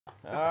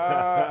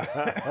Welcome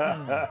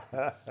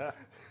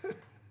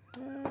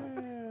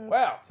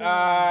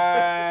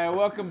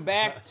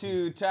back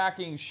to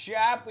Talking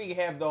Shop. We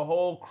have the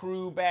whole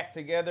crew back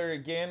together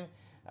again.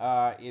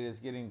 It is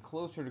getting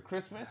closer to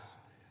Christmas,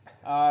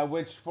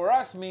 which for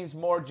us means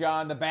more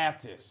John the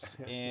Baptist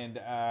and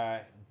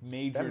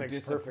major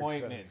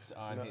disappointments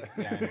on his.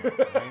 Yeah,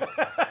 I know,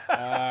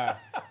 right?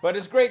 But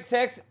it's great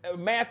text.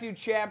 Matthew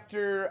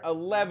chapter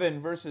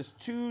 11, verses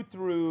 2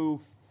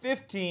 through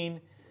 15.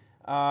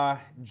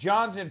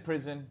 John's in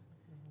prison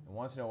and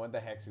wants to know what the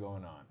heck's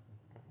going on.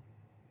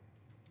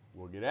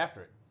 We'll get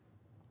after it.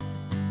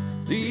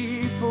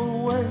 Leave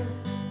away,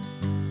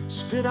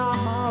 spit out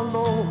my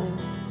Lord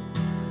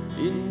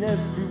in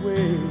every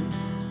way.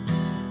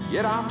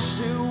 Yet I'm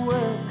still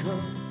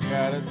welcome.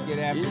 Yeah, let's get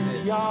after in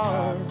this. The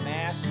yard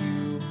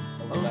Matthew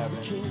 11,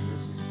 verses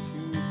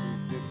 2 through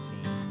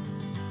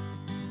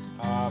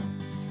 15.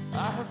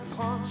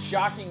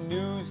 Shocking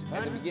news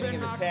at the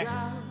beginning of the text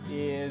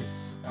is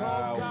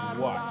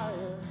what?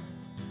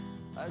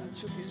 And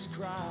took his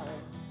cry.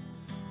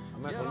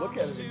 I'm going to have to look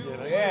at it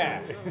again.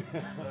 Yeah.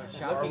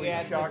 Are we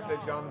shocked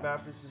that John the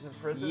Baptist is in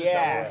prison?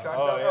 Yes.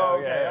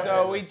 Okay.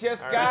 So we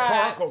just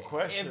got,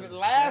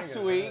 last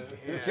week,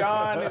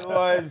 John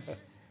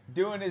was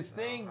doing his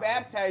thing,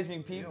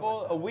 baptizing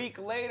people. A week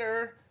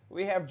later,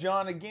 we have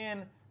John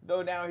again,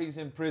 though now he's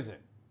in prison.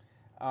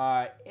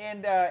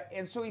 And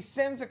so he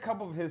sends a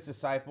couple of his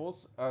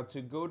disciples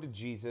to go to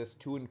Jesus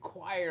to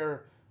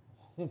inquire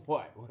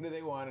what? What do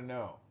they want to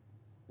know?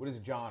 What does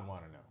John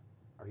want to know?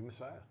 Are you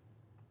Messiah?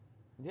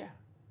 Yeah.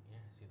 Yeah,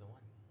 is he the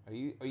one?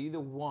 Are you the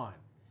one?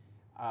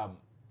 I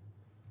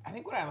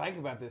think what I like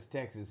about this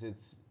text is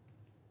it's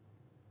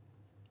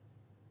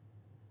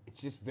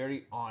just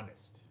very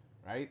honest,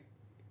 right?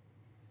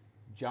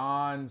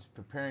 John's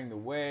preparing the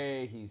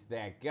way. He's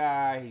that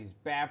guy. He's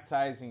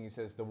baptizing. He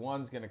says, the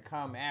one's going to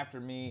come after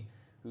me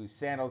whose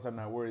sandals I'm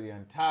not worthy to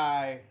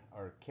untie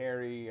or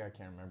carry. I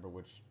can't remember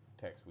which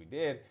text we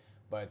did.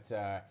 But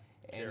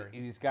and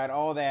he's got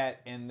all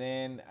that. And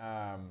then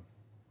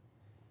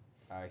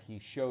he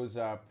shows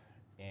up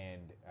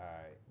and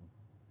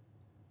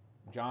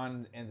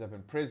John ends up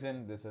in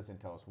prison. This doesn't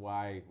tell us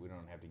why. We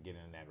don't have to get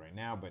into that right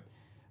now. But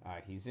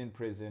he's in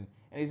prison.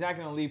 And he's not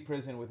going to leave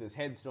prison with his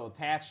head still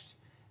attached.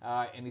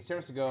 And he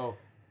starts to go,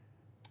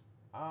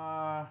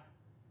 I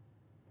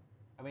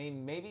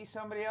mean, maybe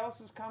somebody else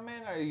is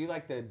coming? Are you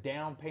like the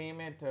down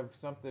payment of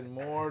something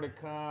more to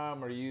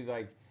come? Are you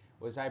like,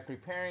 was I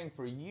preparing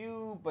for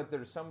you, but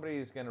there's somebody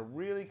that's going to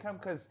really come?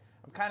 Because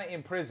I'm kind of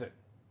in prison,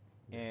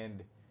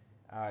 and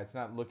it's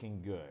not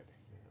looking good,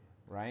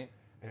 right?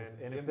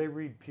 And if they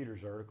read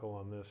Peter's article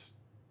on this,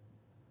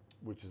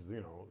 which is,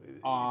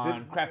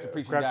 on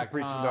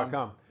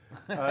craftofpreaching.com.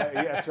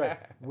 Yeah, that's right.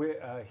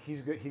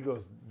 He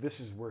goes, this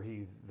is where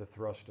the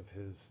thrust of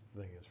his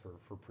thing is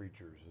for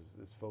preachers,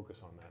 is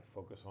focus on that.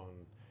 Focus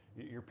on,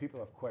 your people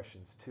have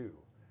questions too.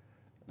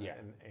 Yeah.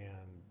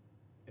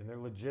 And they're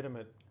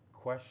legitimate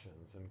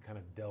questions, and kind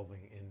of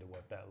delving into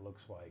what that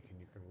looks like, and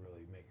you can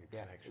really make a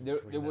connection.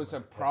 There was a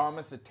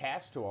promise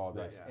attached to all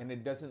this, and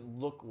it doesn't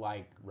look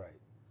like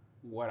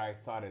what I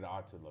thought it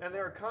ought to look like. And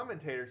there are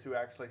commentators who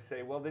actually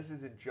say, well, this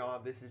isn't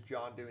John. This is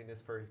John doing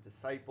this for his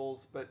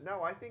disciples. But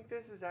no, I think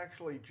this is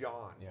actually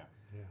John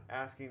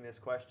asking this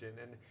question.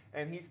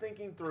 And he's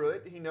thinking through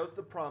it. He knows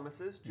the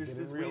promises, just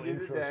as we do today.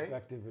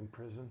 Introspective in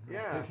prison.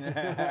 Yeah.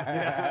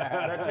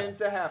 That tends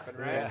to happen,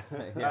 right?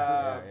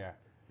 Yeah.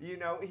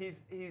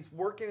 He's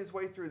working his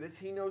way through this.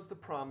 He knows the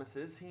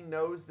promises. He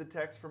knows the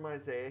text from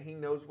Isaiah. He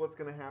knows what's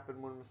going to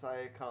happen when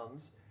Messiah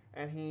comes.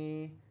 And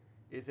he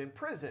is in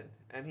prison,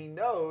 and he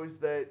knows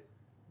that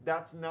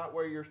that's not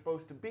where you're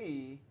supposed to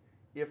be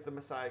if the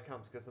Messiah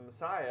comes, because the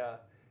Messiah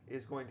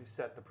is going to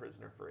set the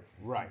prisoner free.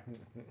 Right.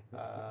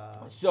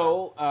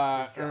 So,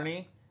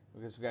 Ernie,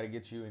 because we got to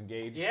get you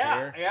engaged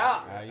here.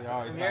 Yeah. You're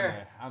always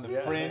on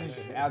the fringe,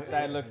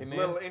 outside looking in. A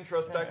little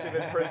introspective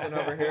in prison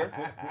over here.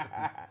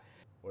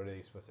 What are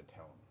they supposed to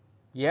tell him?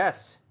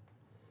 Yes.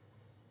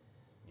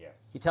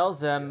 Yes. He tells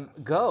them,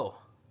 go.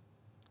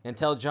 And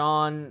tell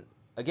John,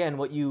 again,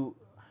 what you...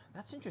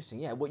 That's interesting,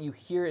 yeah, what you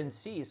hear and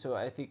see. So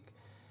I think,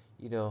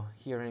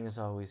 hearing is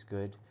always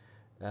good.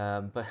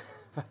 But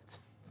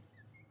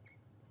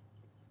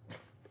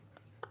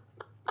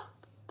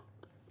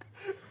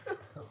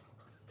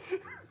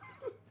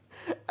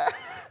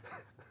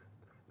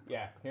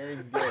yeah,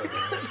 hearing's good.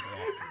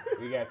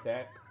 We got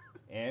that.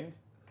 And?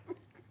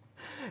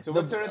 So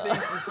what sort of things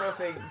are you supposed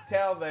to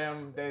tell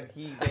them that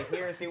they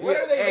hear and see? What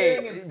are they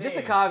hearing and seeing? Just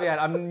a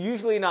caveat, I'm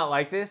usually not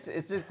like this.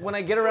 It's just when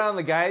I get around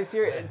the guys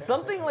here,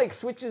 something like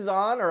switches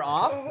on or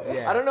off.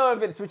 Yeah. I don't know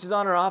if it switches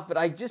on or off, but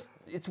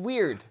it's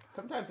weird.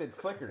 Sometimes it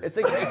flickers. It's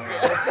like...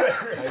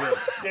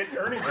 Did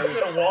Ernie just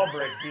get a wall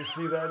break? Do you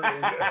see that?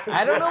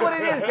 I don't know what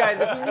it is,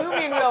 guys. If you knew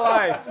me in real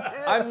life,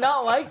 I'm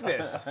not like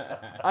this.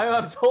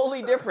 I'm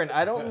totally different.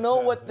 I don't know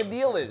what the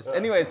deal is.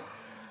 Anyways...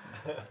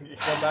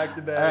 Come back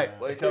to bed. All right.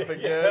 Wake up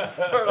again.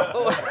 Start all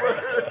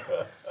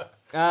over.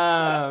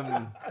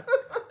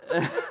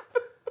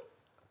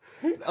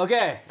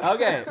 Okay.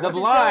 The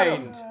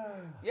blind.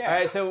 Yeah. All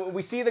right, so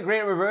we see the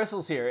great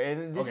reversals here,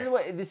 and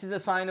Okay. this is a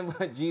sign of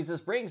what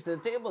Jesus brings to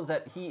the table, is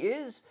that he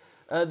is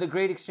the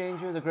great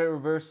exchanger, the great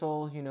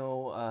reversal.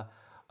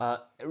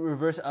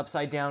 Reverse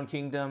upside down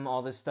kingdom,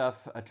 all this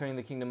stuff, turning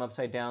the kingdom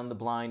upside down, the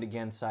blind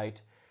again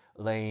sight,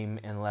 lame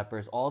and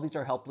lepers. All these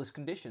are helpless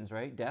conditions,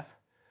 right? Deaf,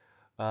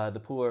 the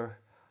poor,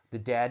 the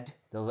dead,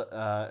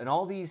 and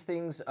all these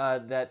things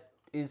that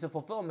is a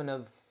fulfillment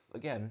of,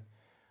 again,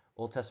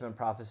 Old Testament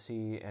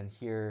prophecy. And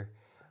here,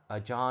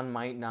 John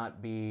might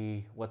not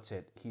be,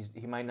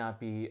 he might not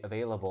be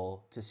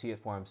available to see it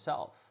for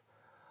himself.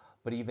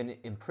 But even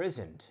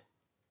imprisoned,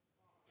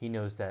 he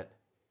knows that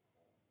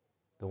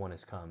the one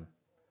has come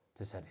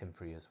to set him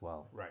free as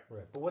well. Right.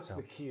 Right. But what's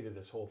the key to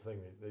this whole thing?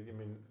 I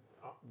mean,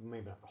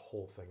 maybe not the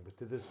whole thing, but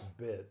to this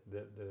bit,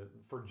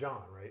 for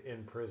John, right,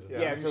 in prison.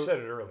 Yeah, you said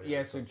it earlier.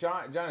 Yeah, so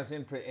John is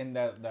in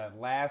that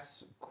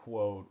last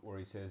quote where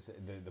he says,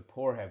 the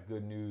poor have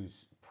good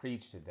news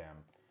preached to them.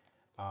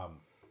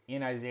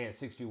 In Isaiah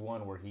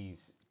 61, where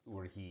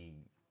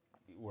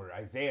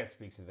Isaiah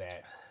speaks of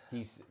that,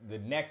 the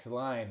next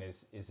line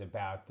is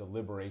about the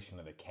liberation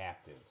of the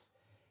captives.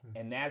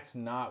 And that's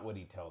not what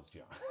he tells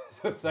John.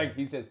 So it's like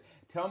he says,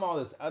 tell him all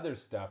this other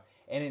stuff,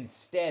 and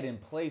instead, in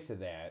place of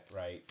that,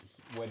 right,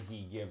 what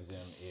he gives him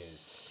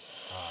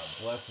is,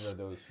 blessed are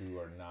those who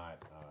are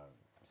not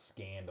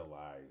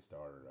scandalized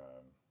or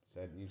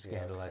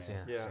Scandalized,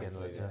 Yeah.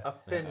 Scandalized, yeah.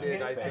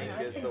 Offended, I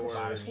think, is the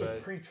word. This would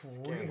But preach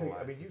really. I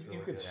scandalized mean, is you really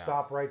could good.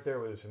 stop right there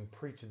with this and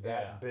preach that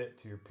Yeah. bit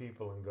to your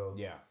people and go,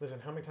 Yeah. listen,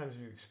 how many times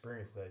have you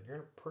experienced that? You're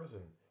in a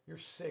prison. You're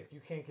sick. You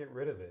can't get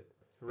rid of it.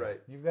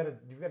 Right. You've got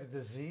a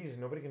disease.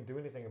 Nobody can do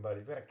anything about it.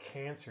 You've got a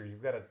cancer.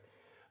 You've got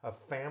a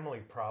family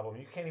problem.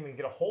 You can't even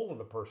get a hold of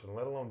the person,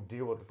 let alone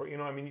deal with the person. You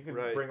know, I mean, you could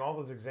Right. bring all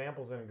those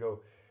examples in and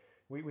go,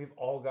 we've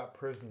all got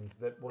prisons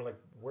that we're like,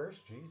 where's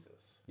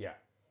Jesus Yeah.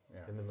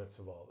 in the midst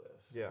of all this?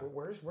 Yeah.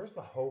 Where's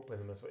the hope in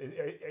the midst of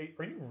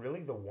are you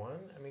really the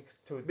one? I mean,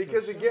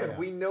 Because assume again, that.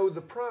 we know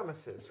the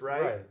promises,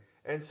 right? Right.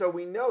 And so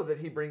we know that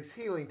he brings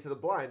healing to the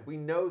blind. We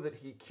know that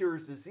he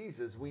cures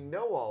diseases. We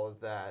know all of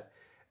that.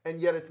 And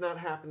yet it's not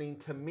happening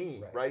to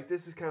me, right?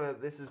 This is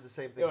the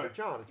same thing for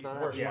John. It's not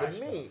Where's happening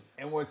my to me.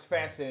 And what's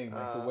fascinating,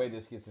 like the way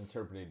this gets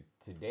interpreted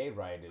today,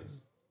 right,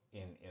 is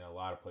in a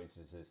lot of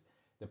places is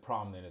the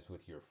problem then is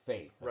with your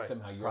faith. Like Right.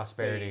 somehow your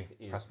Prosperity.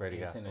 faith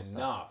Prosperity isn't gospel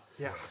enough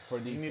Yeah. for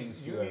these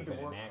things you to need have to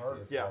been work enacted.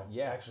 harder. Yeah. Paul.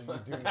 Yeah. Actually,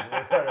 you do need to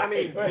work harder. I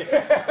mean,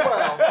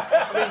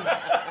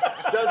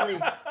 doesn't he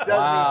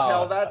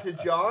tell that to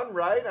John,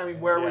 right? I mean,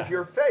 where was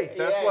your faith?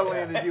 That's Yeah, what yeah.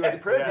 landed you in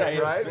prison, That's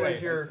right? right,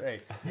 Was your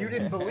that's right. you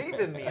didn't believe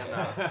in me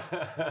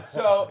enough.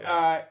 So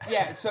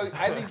so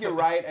I think you're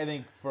right. I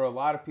think for a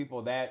lot of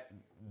people that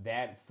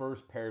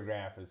first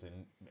paragraph is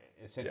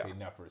essentially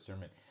enough for a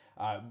sermon.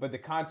 But the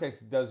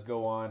context does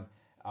go on,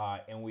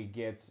 and we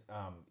get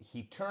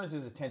he turns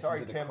his attention Sorry,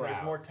 to the Tim, crowds.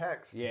 there's more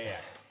text. Yeah.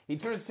 He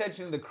turns his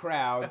attention to the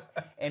crowds,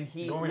 and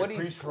You want me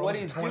to preach for what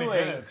only he's 20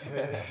 doing. minutes?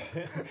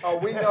 Oh,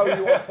 we know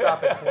you won't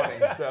stop at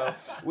 20. So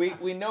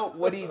We know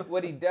what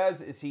he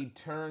does is he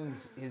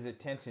turns his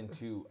attention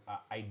to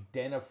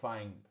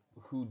identifying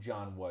who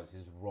John was,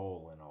 his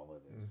role in all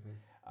of this.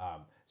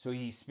 So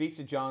he speaks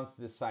to John's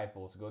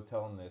disciples, go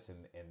tell them this,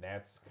 and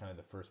that's kind of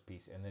the first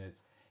piece. And then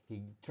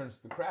he turns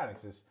to the crowd and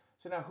says,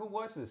 so now who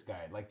was this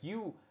guy? Like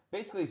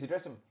basically he's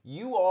addressing him,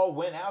 you all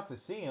went out to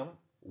see him.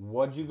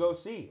 What'd you go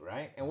see,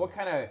 right? And what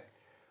kind of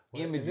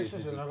images This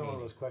is he another one of painting?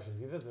 those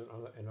questions. He does it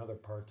in other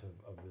parts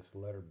of this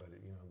letter, but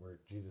where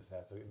Jesus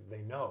asks,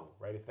 they know,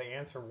 right? If they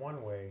answer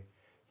one way,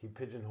 he's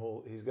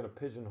going to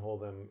pigeonhole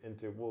them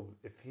into, well,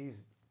 if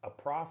he's a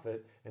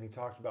prophet and he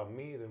talks about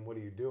me, then what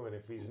are you doing?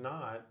 If he's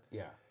not,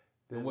 Yeah.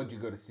 Then what'd you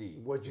go to see?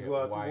 what'd you Yeah, go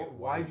out? why-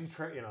 Why'd you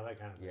try? That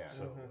kind of thing. Yeah.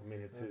 So I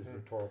mean, it's his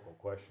rhetorical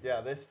question.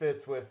 yeah, this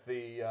fits with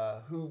the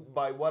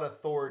by what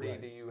authority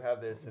do you have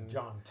this? And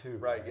John 2.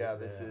 right, yeah,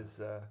 this is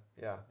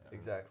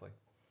exactly.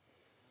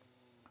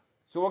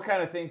 So what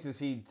kind of things does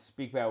he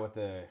speak about with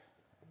the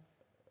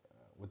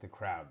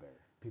crowd there?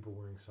 People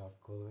wearing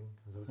soft clothing.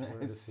 Is that what you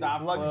wanted to see?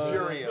 Soft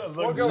Luxurious. Clothes.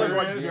 We'll go with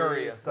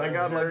Luxurious. luxurious. I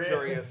got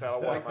luxurious out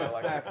of one of my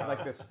Stuff, lexicons.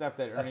 like the stuff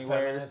that Ernie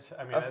wears. Effeminate.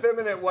 I mean,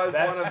 Effeminate was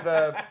that's- one of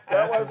the. That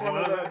that's was one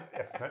of the.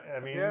 I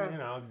mean,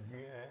 Yeah.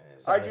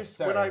 Sorry. I just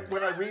sorry.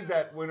 when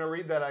I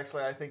read that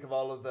actually I think of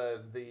all of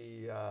the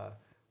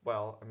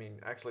well, I mean,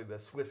 actually, the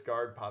Swiss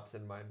Guard pops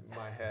in my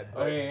head.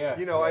 Oh, yeah.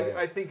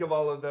 I think of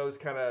all of those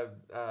kind of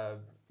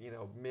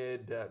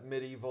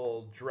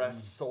medieval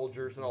dressed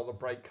soldiers and all the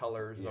bright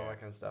colors and all that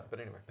kind of stuff. But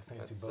anyway,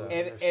 Fancy that's, boat.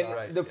 And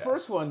Right, the yeah.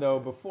 first one though,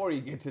 before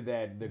you get to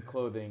that, the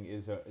clothing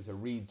is a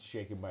reed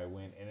shaken by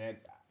wind, and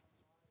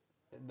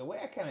the way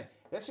I kind of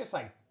that's just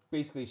like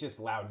basically it's just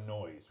loud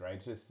noise, right?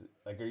 It's just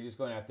like are you just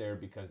going out there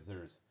because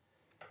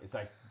it's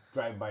like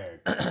driving by a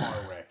car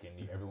wreck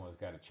and everyone's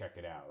got to check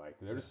it out. Like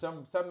there's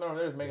something over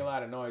there that's making a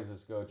lot of noise.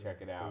 Let's go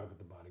check it Go out. look at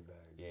the body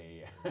bags.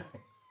 Yeah,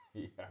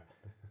 yeah,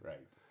 right.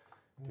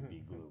 To be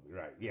gloomy,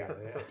 right? Yeah.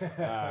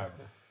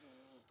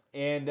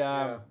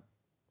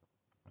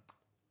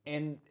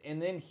 And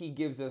then he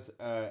gives us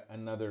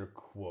another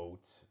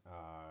quote.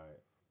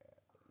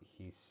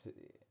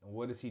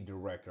 what does he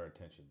direct our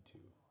attention to?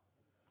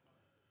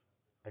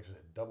 Actually,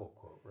 a double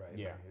quote, right?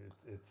 Yeah. I mean,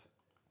 it's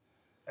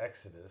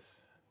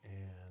Exodus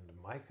and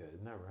Micah,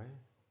 isn't that right?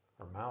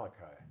 Or Malachi.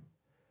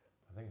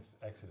 I think it's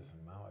Exodus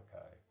and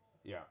Malachi.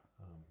 Yeah.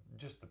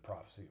 Just the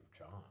prophecy of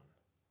John.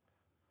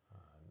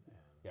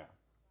 Yeah.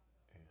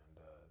 And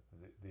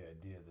the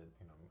idea that,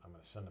 I'm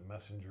going to send a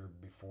messenger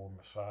before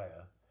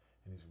Messiah,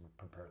 and he's going to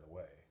prepare the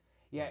way.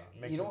 Yeah,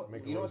 Make you the know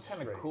road what's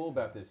kind of straight. cool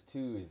about this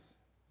too is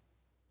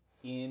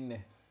in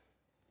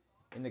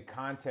the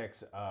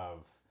context of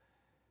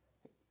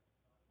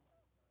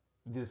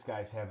this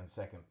guy's having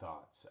second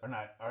thoughts, or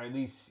not, or at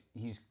least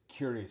he's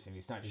curious and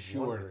he's not He's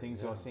sure. wondering, Things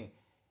yeah. don't seem.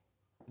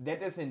 That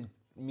doesn't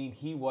mean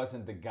he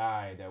wasn't the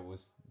guy that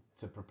was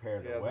to prepare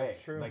the Yeah, way.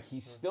 that's true. Like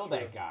he's That's still true.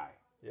 that guy.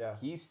 Yeah.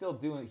 He's still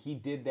doing. He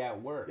did that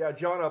work. Yeah,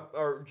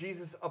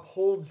 Jesus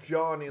upholds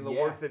John in the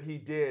Yeah. work that he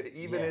did,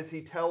 even Yeah. as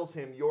he tells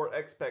him your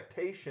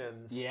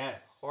expectations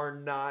Yes. are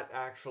not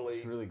actually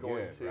It's really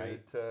going good, to,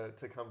 right?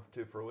 to come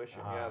to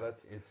fruition. Yeah,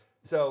 that's it's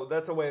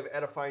that's a way of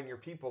edifying your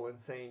people and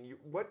saying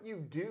what you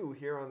do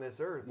here on this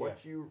earth.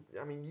 You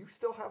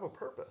still have a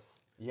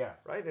purpose, yeah.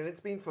 right? And it's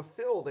being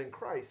fulfilled in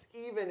Christ,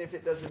 even if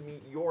it doesn't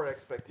meet your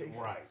expectations.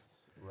 Right.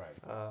 Right.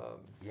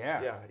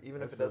 Yeah, Yeah. even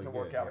That's if it doesn't really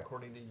work good, out yeah.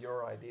 according to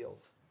your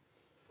ideals.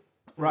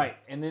 Right,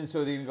 and then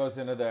so then it goes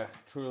into the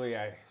truly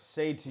I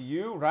say to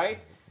you,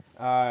 right?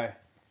 The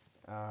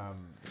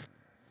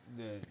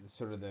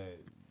sort of the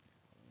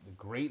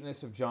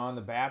greatness of John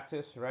the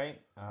Baptist, right?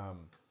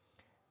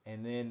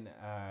 And then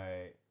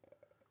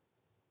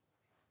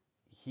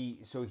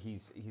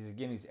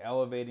he's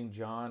elevating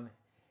John,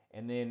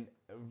 and then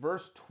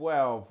verse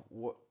 12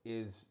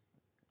 is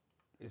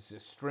a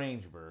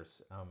strange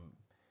verse.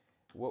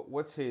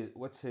 What's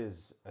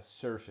his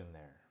assertion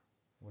there?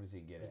 What does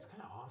he get It's at?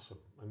 kind of awesome.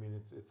 I mean,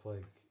 it's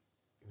like,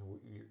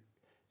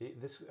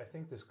 this. I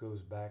think this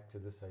goes back to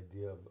this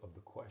idea of the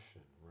question,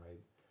 right?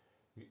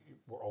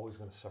 We're always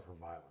going to suffer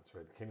violence,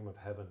 right? The kingdom of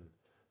heaven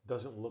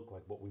doesn't look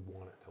like what we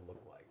want it to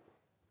look like.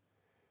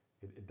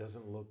 It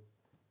doesn't look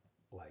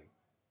like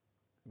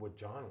what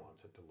John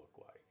wants it to look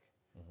like.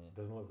 It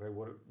doesn't look like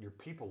what your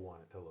people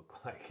want it to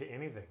look like.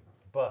 Anything,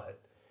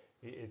 but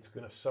it's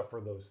going to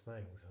suffer those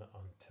things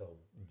until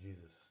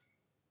Jesus'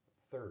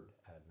 third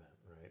advent,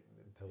 right?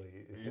 Until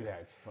he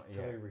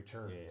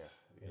returns,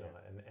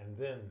 and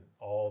then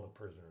all the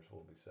prisoners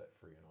will be set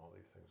free, and all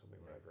these things will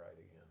be made right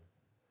again.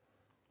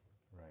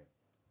 Right.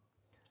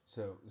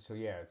 So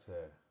yeah, it's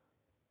a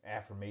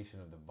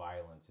affirmation of the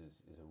violence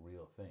is a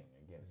real thing.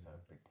 Again, it's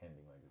not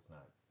pretending like it's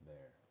not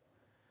there.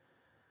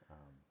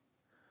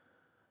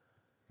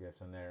 You have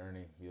something there,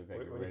 Ernie? You look like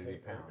you're What do ready you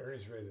think? to pounce.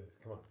 Ernie's ready to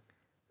come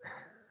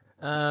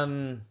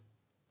on.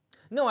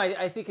 No,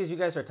 I think as you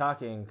guys are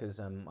talking, because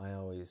I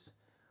always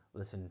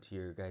listen to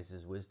your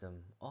guys'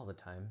 wisdom all the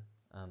time.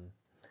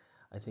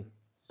 I think.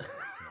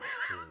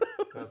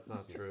 That's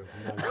not true.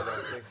 I don't think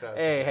that's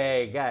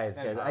Hey, guys,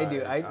 I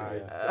do. At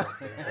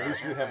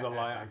least we have the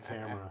lie on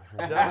camera.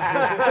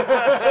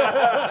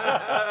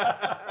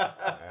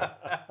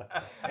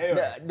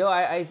 Anyway. No,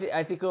 I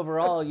think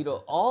overall,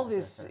 all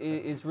this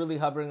is really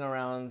hovering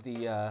around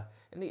the.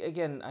 And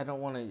again, I don't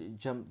want to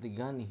jump the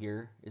gun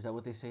here. Is that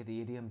what they say? The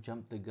idiom,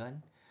 jump the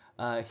gun.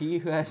 He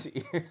who has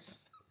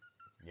ears,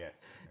 Yes.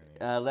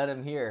 let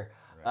him hear.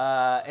 We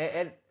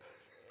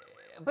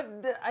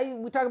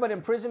talk about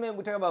imprisonment.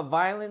 We talk about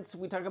violence.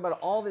 We talk about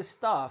all this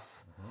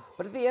stuff.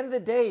 But at the end of the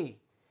day,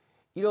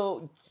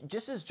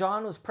 just as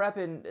John was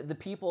prepping the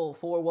people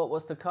for what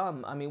was to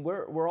come, I mean,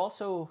 we're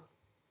also.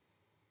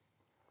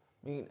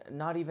 I mean,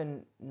 not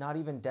even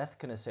death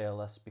can assail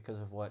us because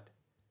of what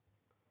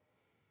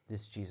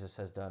this Jesus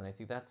has done. I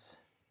think that's.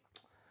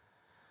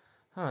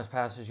 I don't know, as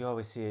pastors, you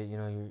always see it.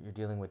 You're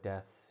dealing with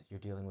death. You're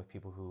dealing with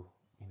people who,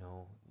 you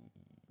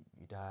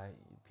die.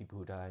 People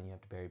who die, and you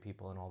have to bury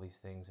people, and all these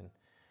things. And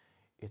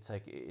it's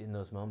like in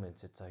those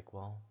moments, it's like,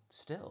 well,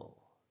 still,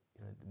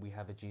 we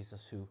have a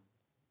Jesus who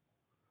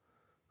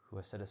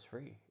has set us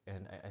free,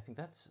 and I think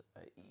that's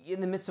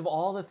in the midst of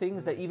all the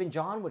things that even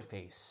John would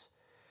face.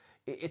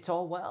 It's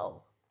all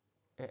well,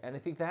 and I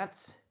think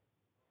that's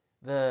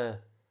the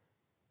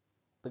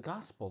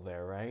gospel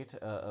there, right?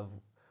 Of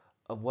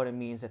what it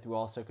means that through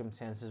all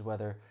circumstances,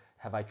 whether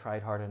have I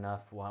tried hard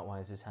enough, why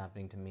is this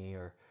happening to me,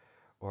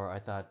 or I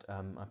thought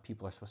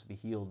people are supposed to be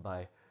healed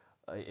by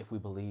if we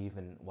believe,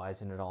 and why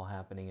isn't it all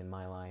happening in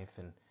my life?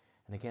 And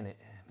again,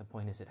 the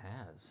point is it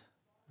has.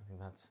 I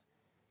think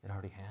it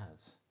already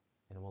has,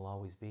 and it will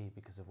always be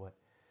because of what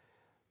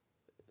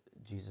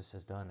Jesus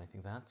has done. I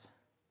think it's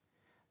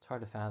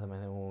hard to fathom. I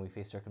think when we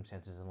face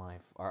circumstances in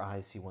life, our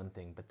eyes see one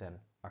thing, but then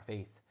our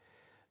faith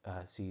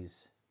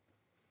sees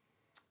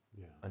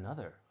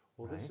another.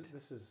 Well, right?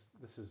 this is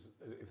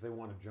if they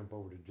want to jump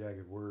over to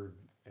Jagged Word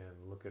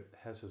and look at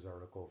Hess's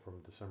article from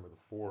December the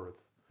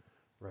 4th,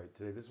 right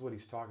today. This is what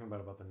he's talking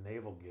about the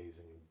navel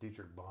gazing and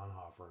Dietrich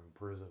Bonhoeffer in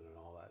prison and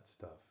all that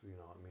stuff. I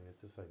mean,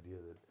 it's this idea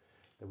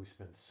that we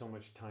spend so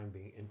much time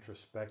being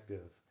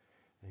introspective,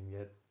 and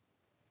yet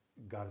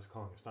God is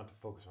calling us not to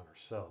focus on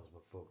ourselves,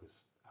 but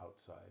focus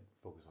outside.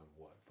 Focus on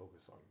what?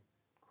 Focus on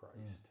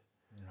Christ,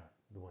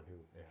 the one who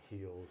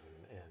heals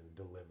and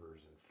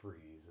delivers and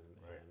frees, and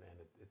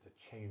it's a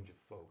change of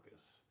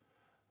focus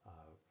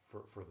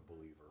for the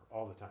believer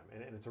all the time,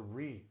 and it's a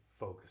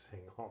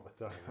refocusing all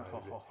the time,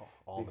 right?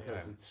 All the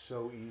because time. it's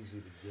so easy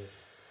to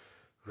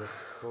get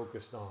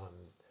focused on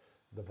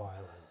the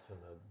violence and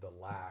the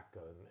lack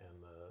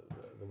and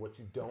the what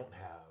you don't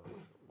have.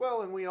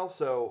 Well, and we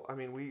also, I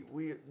mean,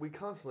 we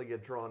constantly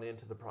get drawn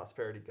into the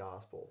prosperity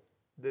gospel.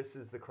 This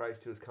is the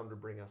Christ who has come to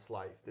bring us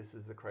life. This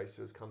is the Christ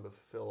who has come to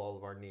fulfill all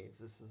of our needs.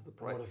 This is the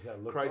What does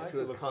that look Christ like? who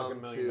has It looks come like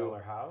 $1 million to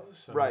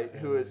house, right,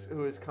 who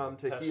has come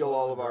to Tesla heal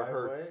all in of the our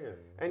driveway hurts.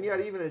 And yet,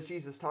 even as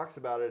Jesus talks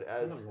about it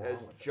as Nothing wrong with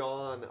that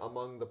John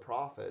among the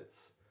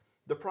prophets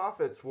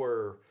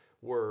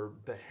were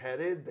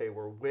beheaded, they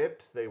were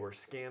whipped, they were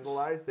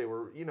scandalized, they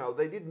were,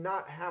 they did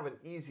not have an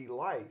easy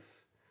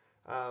life.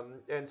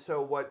 And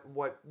so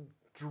what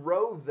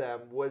drove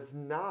them was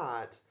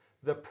not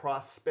the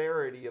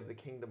prosperity of the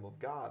kingdom of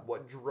God.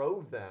 What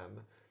drove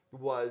them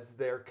was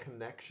their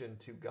connection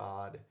to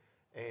God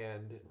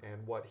and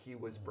what he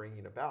was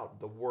bringing about,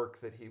 the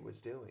work that he was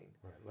doing.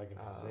 Right, like in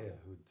Isaiah,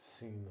 who'd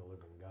seen the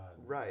living God.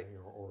 Right.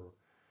 Or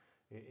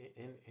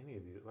in any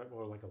of these,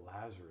 or like a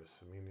Lazarus.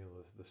 I mean,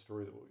 the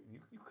story that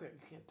you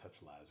can't touch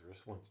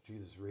Lazarus once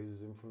Jesus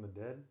raises him from the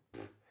dead.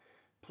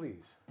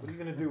 Please, what are you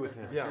going to do with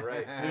him? Yeah,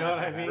 right. You know what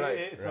I mean? Right.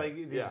 It's like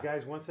these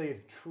guys, once they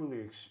have truly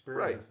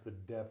experienced the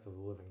depth of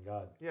the living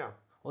God. Yeah.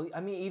 Well,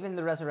 I mean, even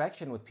the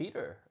resurrection with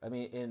Peter. I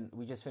mean,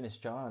 we just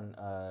finished John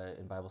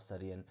in Bible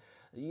study, and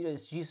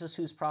it's Jesus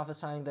who's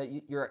prophesying that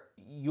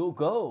you'll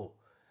go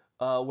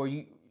where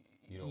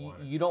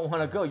you don't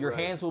want to go. Your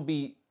hands will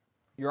be,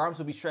 your arms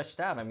will be stretched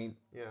out. I mean,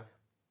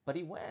 but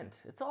he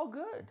went. It's all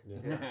good.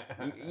 Yeah.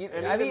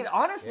 I mean,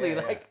 honestly,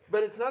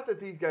 But it's not that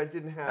these guys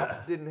didn't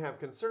have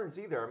concerns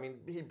either. I mean,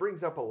 he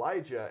brings up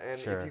Elijah, and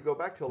Sure. if you go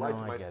back to Elijah,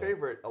 No, I my get it.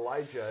 favorite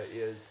Elijah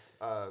is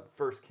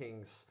 1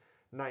 Kings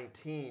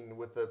 19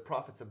 with the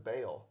prophets of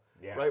Baal.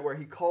 Yeah. Right, where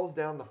he calls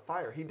down the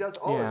fire. He does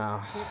all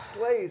Yeah. this. He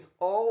slays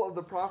all of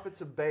the prophets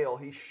of Baal.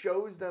 He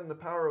shows them the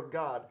power of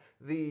God.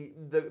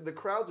 The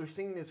crowds are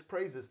singing his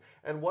praises.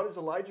 And what does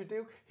Elijah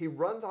do? He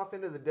runs off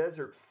into the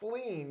desert,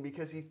 fleeing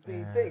because he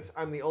thinks,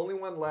 I'm the only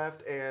one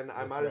left, and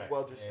I might as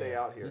well just stay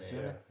out here. He's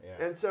human.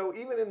 And so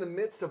even in the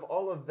midst of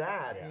all of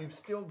that, you've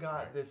still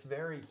got this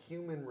very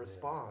human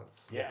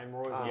response. Yeah, and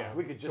Roy's like, if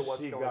we could to just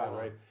what's see going God, on.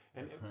 right?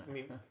 And I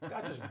mean,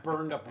 God just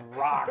burned up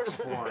rocks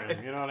for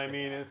him. You know what I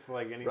mean? It's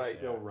like, and he's Right.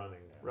 still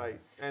running.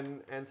 Right.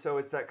 And so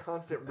it's that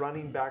constant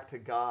running back to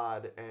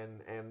God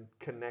and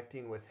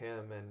connecting with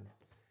him and,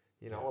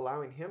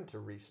 allowing him to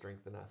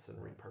re-strengthen us and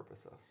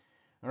repurpose us.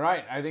 All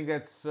right, I think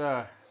that's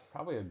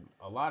probably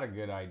a lot of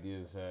good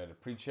ideas to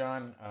preach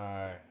on.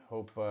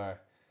 Hope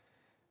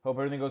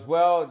everything goes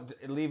well.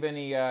 Leave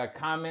any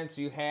comments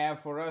you have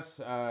for us,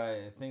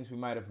 things we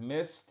might have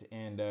missed,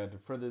 and to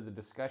further the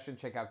discussion,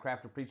 check out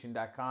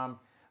crafterpreaching.com.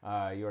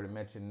 You already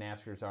mentioned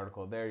Nasser's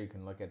article there. You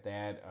can look at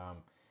that.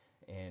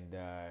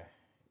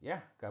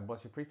 God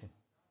bless your preaching.